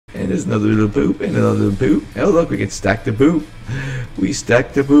And there's another little poop, and another little poop. Oh look, we can stack the poop. We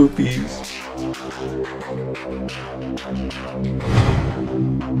stack the poopies.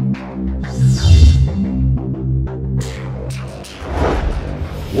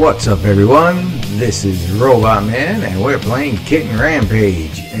 What's up everyone? This is Robot Man and we're playing Kitten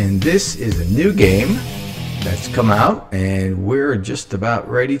Rampage. And this is a new game that's come out and we're just about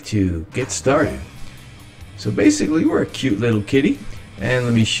ready to get started. So basically we're a cute little kitty. And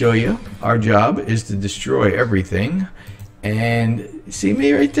let me show you, our job is to destroy everything. And see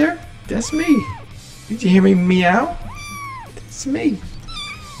me right there? That's me. Did you hear me meow? That's me.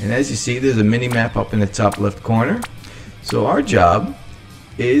 And as you see, there's a mini map up in the top left corner. So our job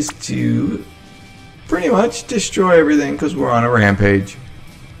is to pretty much destroy everything because we're on a rampage.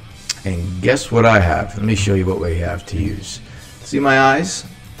 And guess what I have? Let me show you what we have to use. See my eyes?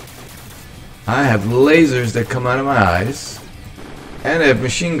 I have lasers that come out of my eyes. And I have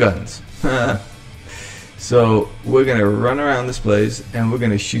machine guns. So we're gonna run around this place and we're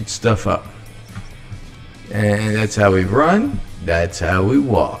gonna shoot stuff up. And that's how we run, that's how we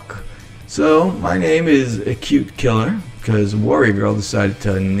walk. So my name is a Cute Killer because Warrior Girl decided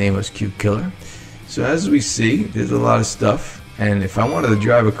to name us Cute Killer. So as we see, there's a lot of stuff, and if I wanted to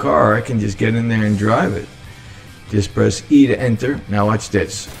drive a car, I can just get in there and drive it. Just press E to enter. Now watch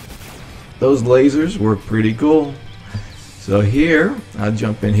this. Those lasers work pretty cool. So here, I'll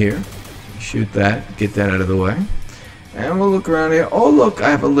jump in here, shoot that, get that out of the way, and we'll look around here. Oh look,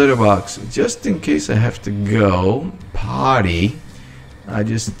 I have a litter box, just in case I have to go potty. I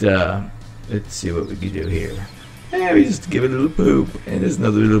just, let's see what we can do here. And we just give it a little poop, and there's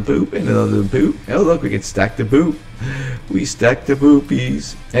another little poop, and another little poop. Oh look, we can stack the poop. We stack the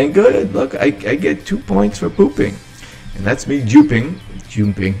poopies, and good, look, I get 2 points for pooping. And that's me jumping,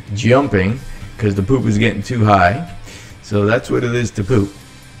 because the poop is getting too high. So that's what it is to poop.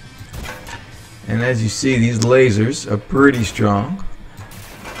 And as you see, these lasers are pretty strong.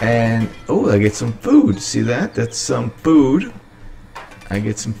 And oh, I get some food. See that? That's some food. I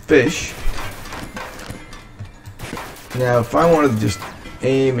get some fish. Now if I wanted to just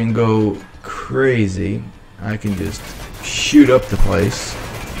aim and go crazy, I can just shoot up the place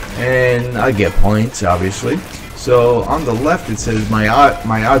and I get points, obviously. So on the left it says my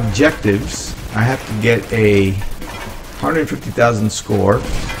objectives. I have to get a 150,000 score.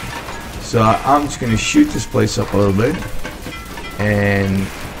 So I'm just going to shoot this place up a little bit and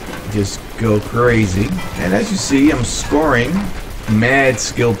just go crazy. And as you see, I'm scoring mad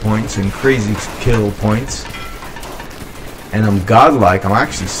skill points and crazy kill points. And I'm godlike. I'm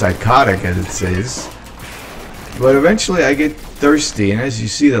actually psychotic, as it says. But eventually I get thirsty, and as you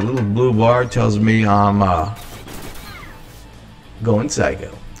see, that little blue bar tells me I'm going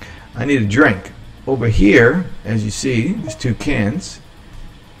psycho. I need a drink. Over here, as you see, there's 2 cans,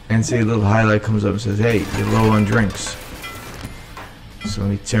 and see a little highlight comes up and says, hey, you're low on drinks. So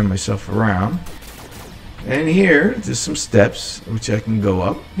let me turn myself around. And here, there's some steps, which I can go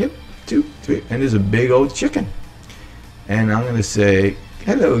up. Yep, 2, 3, and there's a big old chicken. And I'm going to say,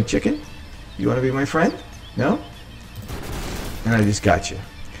 hello, chicken. You want to be my friend? No? And I just got you.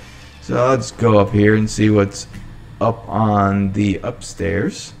 So I'll just go up here and see what's up on the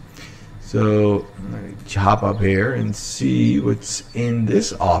upstairs. So let me hop up here and see what's in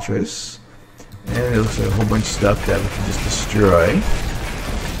this office. And it looks like a whole bunch of stuff that we can just destroy.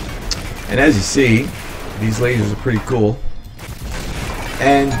 And as you see, these lasers are pretty cool.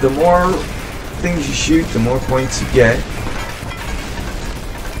 And the more things you shoot, the more points you get.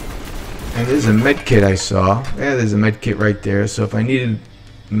 And there's a med kit I saw. Yeah, there's a med kit right there. So if I needed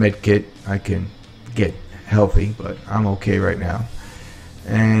a med kit, I can get healthy, but I'm okay right now.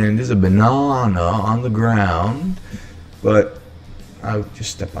 And there's a banana on the ground, but I'll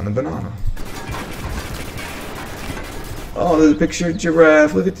just step on the banana. Oh, there's a picture of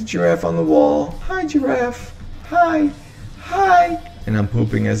giraffe. Look at the giraffe on the wall. Hi, giraffe. Hi. Hi. And I'm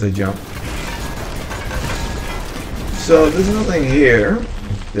pooping as I jump. So there's nothing here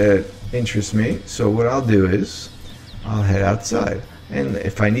that interests me. So what I'll do is I'll head outside. And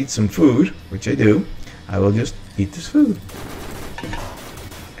if I need some food, which I do, I will just eat this food.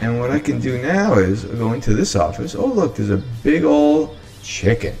 And what I can do now is go into this office. Oh look, there's a big old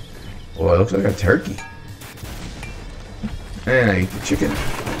chicken. Oh, it looks like a turkey. And I eat the chicken.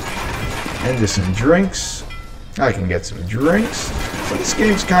 And there's some drinks. I can get some drinks. So this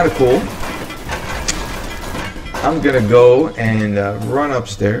game's kind of cool. I'm gonna go and run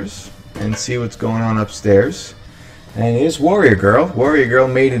upstairs and see what's going on upstairs. And here's Warrior Girl. Warrior Girl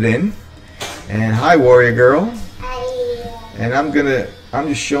made it in. And hi, Warrior Girl. Hi. And I'm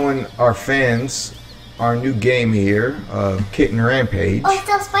just showing our fans our new game here of Kitten Rampage. Oh, it's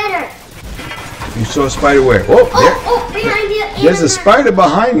a spider. You saw a spider where? Oh, Behind you. there's a spider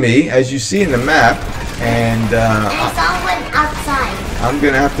behind me, as you see in the map, and I saw one outside. I'm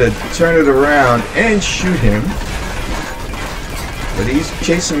gonna have to turn it around and shoot him. But he's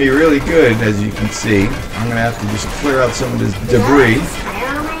chasing me really good, as you can see. I'm gonna have to just clear out some of this debris.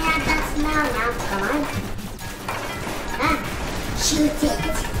 Spider on my head, that's now shoot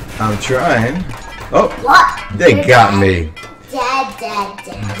it. I'm trying. Oh, What? they You're got dead. me.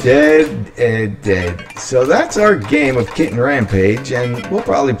 Dead. So that's our game of Kitten Rampage, and we'll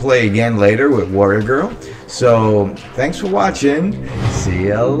probably play again later with Warrior Girl. So thanks for watching. See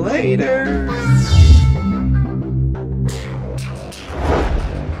ya later.